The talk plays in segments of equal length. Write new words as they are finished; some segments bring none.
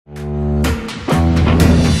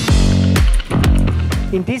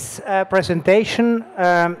In this presentation,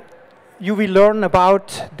 you will learn about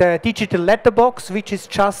the digital letterbox, which is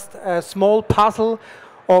just a small puzzle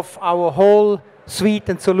of our whole suite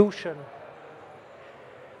and solution.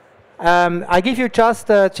 I give you just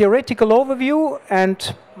a theoretical overview,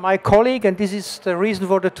 and my colleague, and this is the reason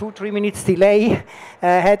for the 2-3 minutes delay,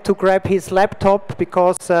 had to grab his laptop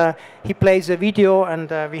because he plays a video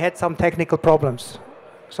and we had some technical problems.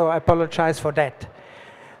 So I apologize for that.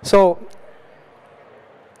 So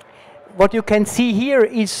what you can see here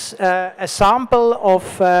is a sample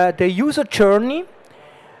of the user journey.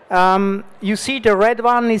 You see the red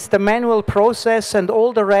one is the manual process, and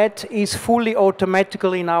all the red is fully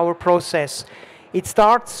automatical in our process. It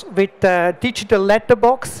starts with the digital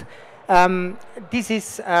letterbox. This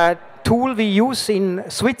is a tool we use in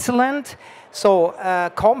Switzerland. So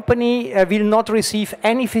a company will not receive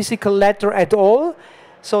any physical letter at all.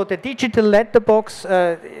 So the digital letterbox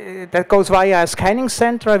that goes via a scanning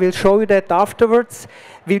center, I will show you that afterwards,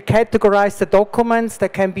 will categorize the documents. There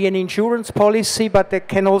can be an insurance policy, but there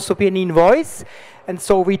can also be an invoice. And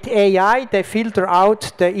so with AI, they filter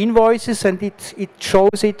out the invoices and it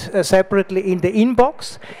shows it separately in the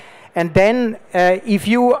inbox. And then if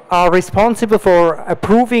you are responsible for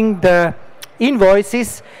approving the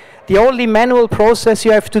invoices, the only manual process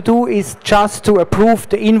you have to do is just to approve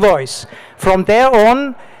the invoice. From there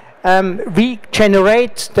on, we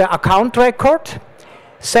generate the account record,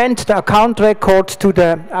 send the account record to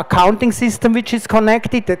the accounting system which is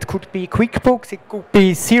connected. That could be QuickBooks, it could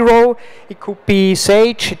be Xero, it could be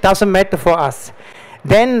Sage, it doesn't matter for us.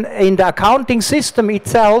 Then in the accounting system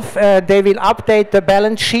itself, they will update the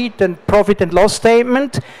balance sheet and profit and loss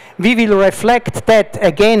statement. We will reflect that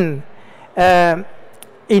again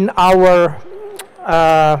in our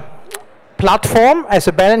platform as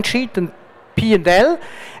a balance sheet and P&L,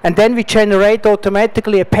 and then we generate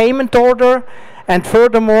automatically a payment order, and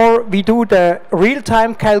furthermore we do the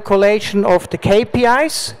real-time calculation of the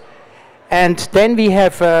KPIs, and then we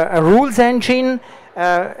have a rules engine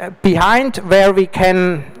behind where we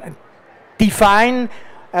can define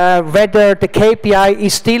whether the KPI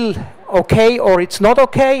is still okay or it's not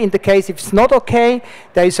okay. In the case if it's not okay,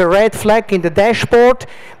 there is a red flag in the dashboard,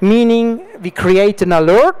 meaning we create an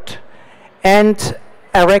alert and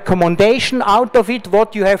a recommendation out of it,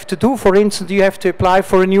 what you have to do. For instance, you have to apply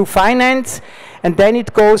for a new finance, and then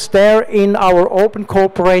it goes there in our open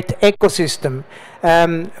corporate ecosystem.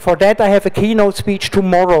 For that I have a keynote speech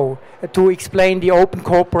tomorrow to explain the open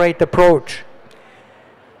corporate approach.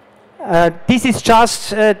 This is just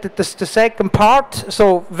the second part.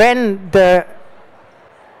 So when the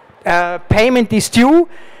payment is due,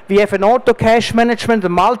 we have an auto cash management, a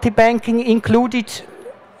multi-banking included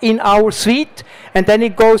in our suite, and then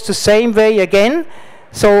it goes the same way again.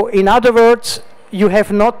 So in other words, you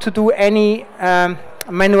have not to do any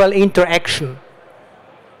manual interaction.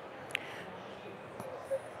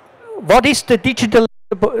 What is the digital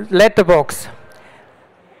letterbox?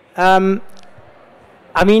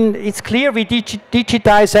 I mean, it's clear we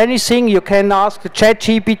digitize anything. You can ask the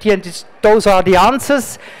ChatGPT and those are the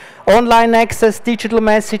answers. Online access, digital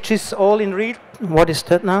messages, all in real... What is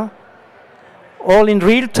that now? All in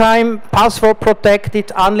real time, password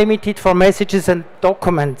protected, unlimited for messages and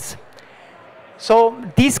documents. So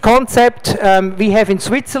this concept we have in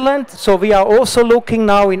Switzerland, so we are also looking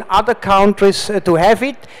now in other countries to have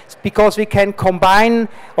it, because we can combine,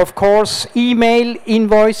 of course, email,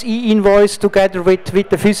 invoice, e-invoice together with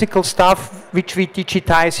the physical stuff which we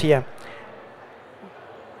digitize here.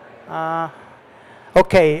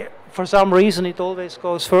 Okay, for some reason it always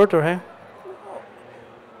goes further, huh?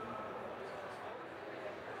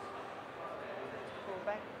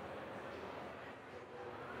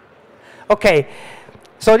 Okay,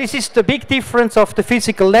 so this is the big difference of the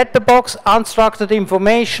physical letterbox: unstructured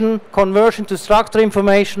information, conversion to structured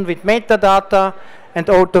information with metadata and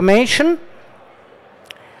automation.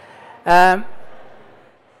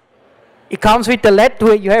 It comes with the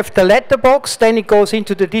letter. You have the letterbox, then it goes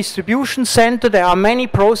into the distribution center. There are many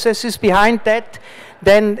processes behind that.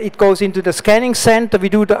 Then it goes into the scanning center. We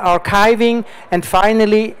do the archiving, and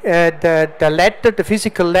finally the letter, the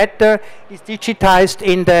physical letter, is digitized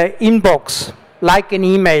in the inbox, like an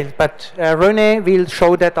email. But René will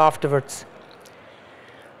show that afterwards.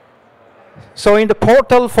 So in the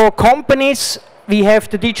portal for companies, we have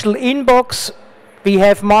the digital inbox. We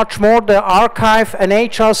have much more: the archive, an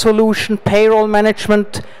HR solution, payroll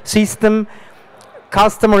management system,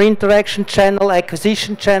 customer interaction channel,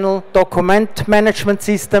 acquisition channel, document management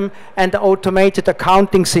system, and the automated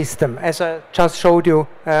accounting system, as I just showed you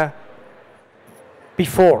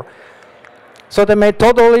before. So the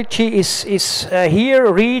methodology is here: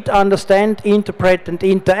 read, understand, interpret, and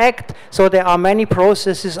interact. So there are many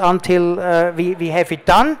processes until we have it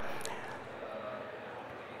done.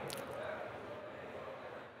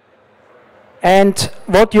 And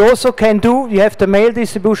what you also can do, you have the mail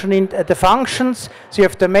distribution in the functions. So you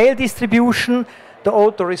have the mail distribution, the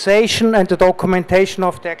authorization, and the documentation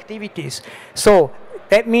of the activities. So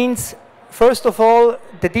that means, first of all,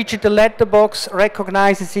 the digital letterbox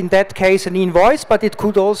recognizes in that case an invoice, but it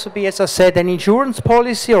could also be, as I said, an insurance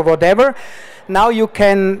policy or whatever. Now you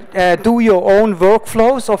can do your own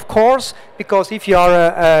workflows, of course, because if you are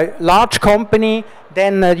a large company,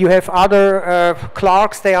 then you have other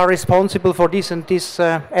clerks, they are responsible for this and this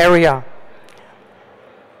area.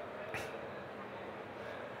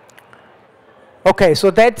 Okay,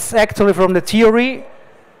 so that's actually from the theory.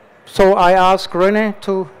 So I ask René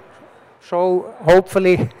to show,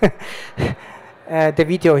 hopefully, the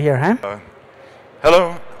video here. Huh?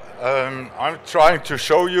 Hello, I'm trying to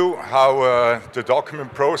show you how the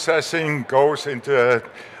document processing goes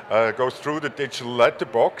through the digital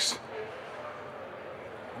letterbox.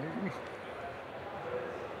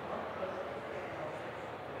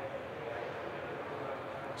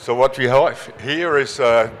 So what we have here is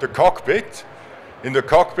the cockpit. In the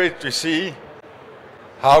cockpit we see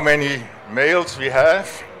how many mails we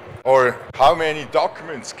have or how many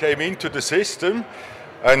documents came into the system,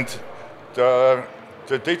 and the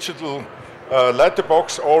digital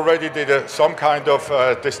letterbox already did some kind of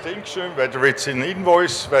distinction, whether it's an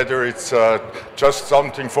invoice, whether it's just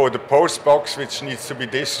something for the post box which needs to be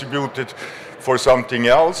distributed for something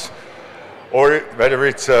else, or whether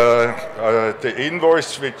it's the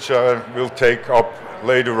invoice which we'll take up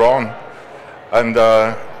later on. And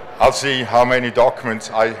I'll see how many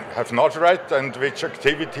documents I have not read and which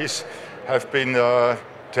activities have been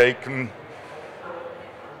taken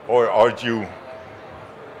or are due.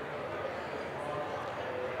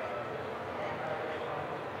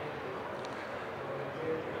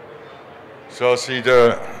 So I'll see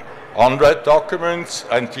the unread documents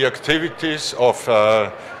and the activities of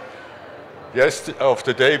the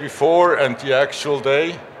day before and the actual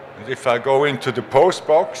day. And if I go into the post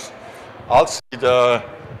box, I'll see the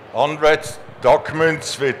unread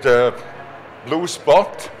documents with the blue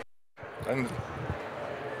spot. And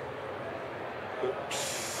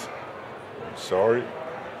oops, sorry.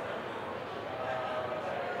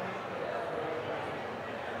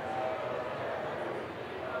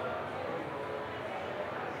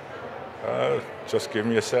 Just give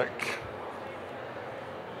me a sec.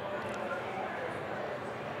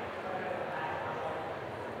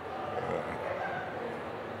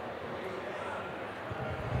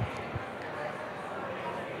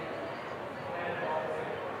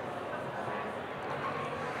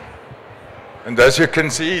 And as you can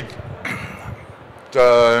see,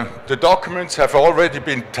 the documents have already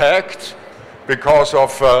been tagged because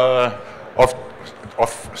of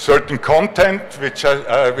certain content which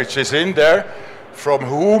is in there, from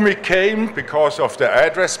whom it came, because of the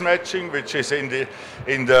address matching which is in the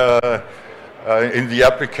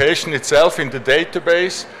application itself, in the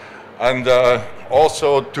database, and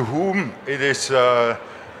also to whom it is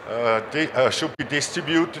should be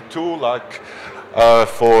distributed to, like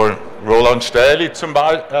for Roland Stähli,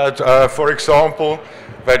 for example,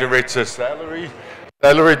 whether it's a salary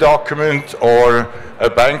document or a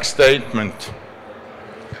bank statement.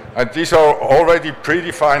 And these are already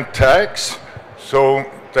predefined tags, so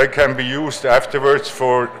they can be used afterwards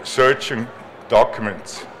for searching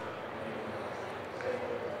documents.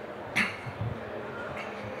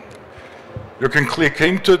 You can click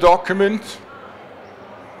into a document,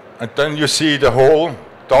 and then you see the whole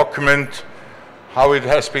document, how it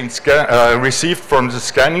has been received from the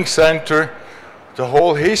scanning center, the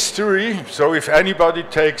whole history. So if anybody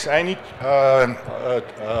takes any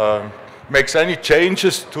makes any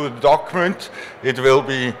changes to the document, it will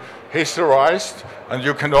be historized, and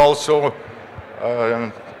you can also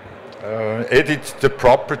edit the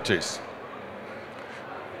properties.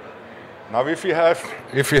 Now, if you have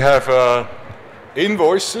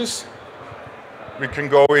invoices, we can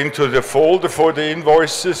go into the folder for the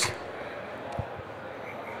invoices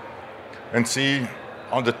and see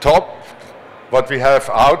on the top what we have: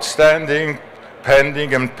 outstanding,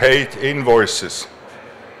 pending, and paid invoices.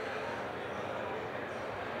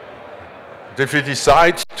 If we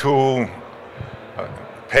decide to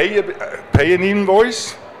pay an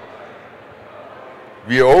invoice,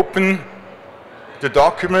 we open the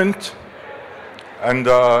document and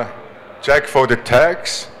check for the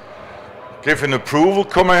tags, give an approval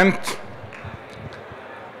command,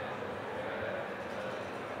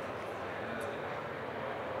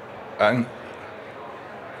 and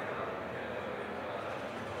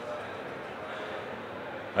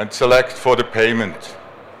and select for the payment.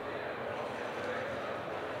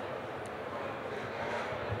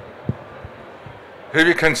 Here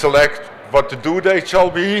we can select what the due date shall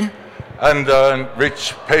be and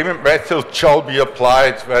which payment method shall be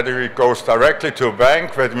applied, whether it goes directly to a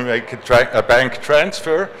bank, whether we make a bank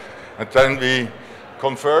transfer, and then we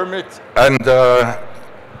confirm it and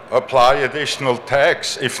apply additional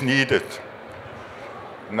tax if needed.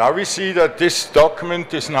 Now we see that this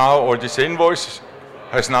document is now, or this invoice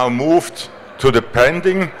has now moved to the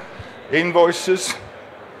pending invoices,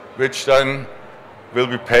 which then will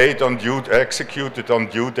be paid on due, executed on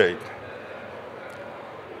due date.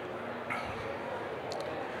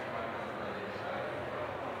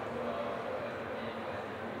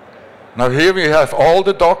 Now here we have all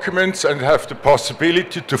the documents and have the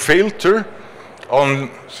possibility to filter on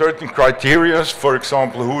certain criteria, for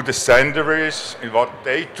example, who the sender is, in what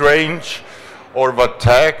date range, or what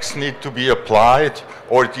tax need to be applied,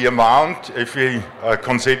 or the amount if we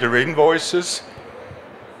consider invoices.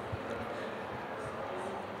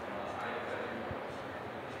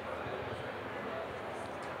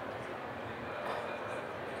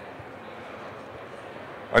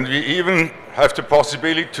 And we even have the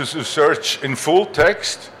possibility to search in full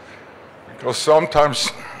text, because sometimes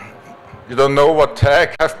you don't know what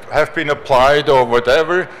tag have been applied or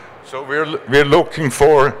whatever. So we're looking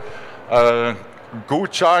for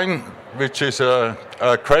Gutschein, which is a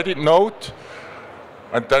credit note,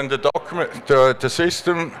 and then the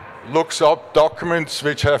system looks up documents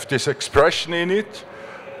which have this expression in it,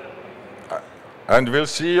 and we'll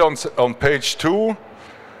see on page 2.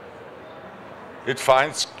 It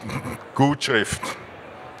finds Gutschrift.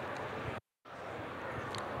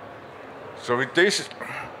 So with this,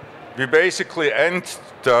 we basically end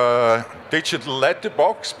the digital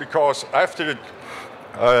letterbox, because after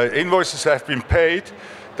the invoices have been paid,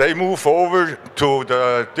 they move over to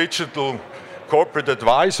the digital corporate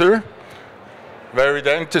advisor, where it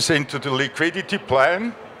enters into the liquidity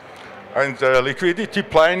plan. And liquidity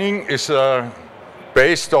planning is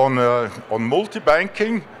based on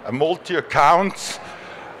multi-banking and multi-accounts.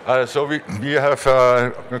 So we have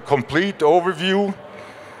a complete overview,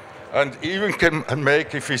 and even can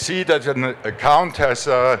make, if we see that an account has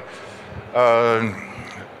a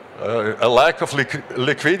lack of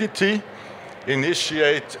liquidity,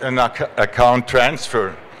 initiate an account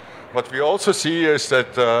transfer. What we also see is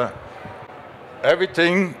that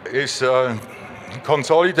everything is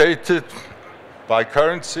consolidated by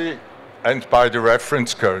currency and by the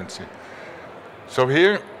reference currency. So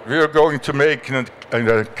here we are going to make an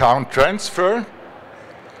account transfer.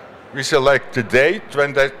 We select the date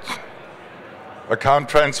when that account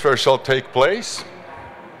transfer shall take place,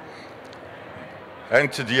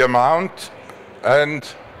 enter the amount and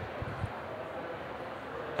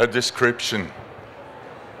a description.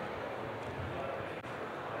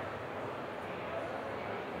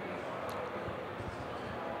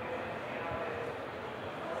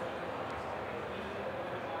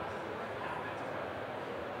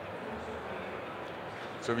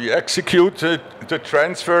 So we executed the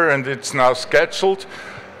transfer, and it's now scheduled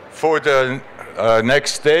for the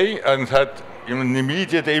next day, and had an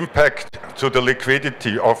immediate impact to the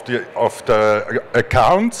liquidity of the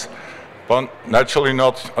account, but naturally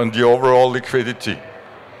not on the overall liquidity.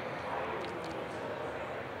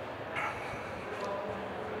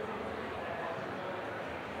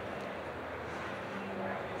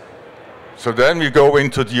 So then we go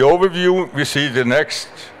into the overview. We see the next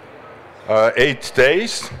 8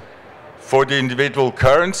 days for the individual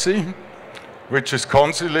currency, which is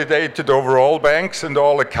consolidated over all banks and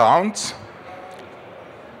all accounts.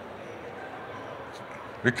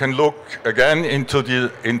 We can look again into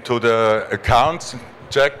the accounts,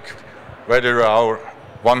 check whether our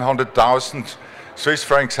 100,000 Swiss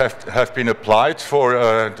francs have been applied for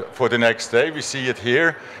the next day. We see it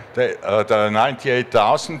here, the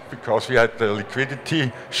 98,000, because we had the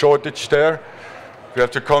liquidity shortage there. We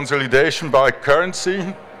have the consolidation by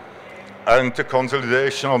currency and the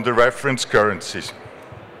consolidation on the reference currencies.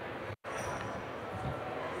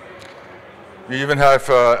 We even have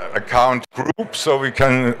account groups, so we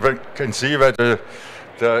can see whether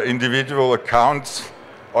the individual accounts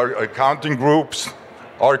or accounting groups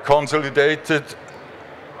are consolidated.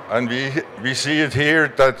 And we see it here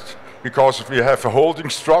that because we have a holding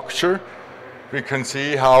structure, we can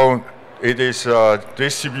see how it is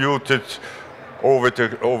distributed over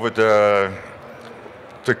the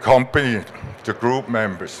company, the group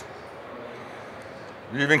members.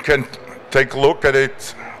 We even can take a look at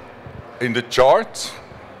it in the chart,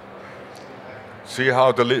 see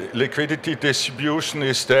how the liquidity distribution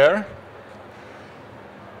is there.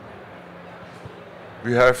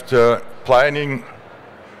 we have the planning,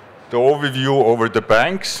 the overview over the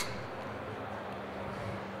banks.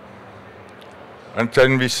 And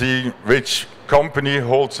then we see which company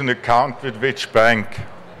holds an account with which bank.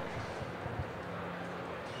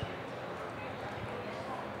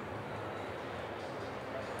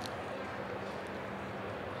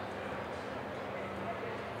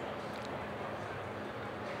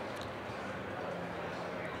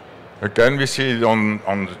 Again, we see it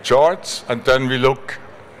on the charts, and then we look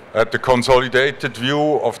at the consolidated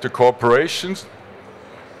view of the corporations.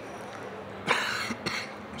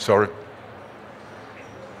 Sorry.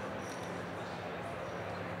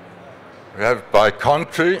 We have by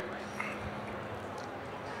country,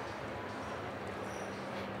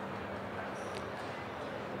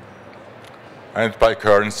 and by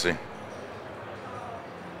currency.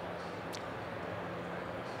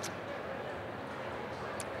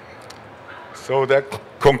 So that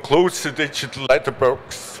concludes the digital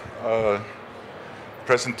letterbox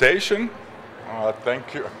presentation.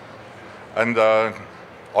 Thank you. And are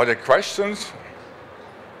there questions?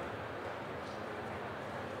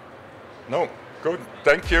 No? Good.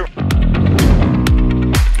 Thank you.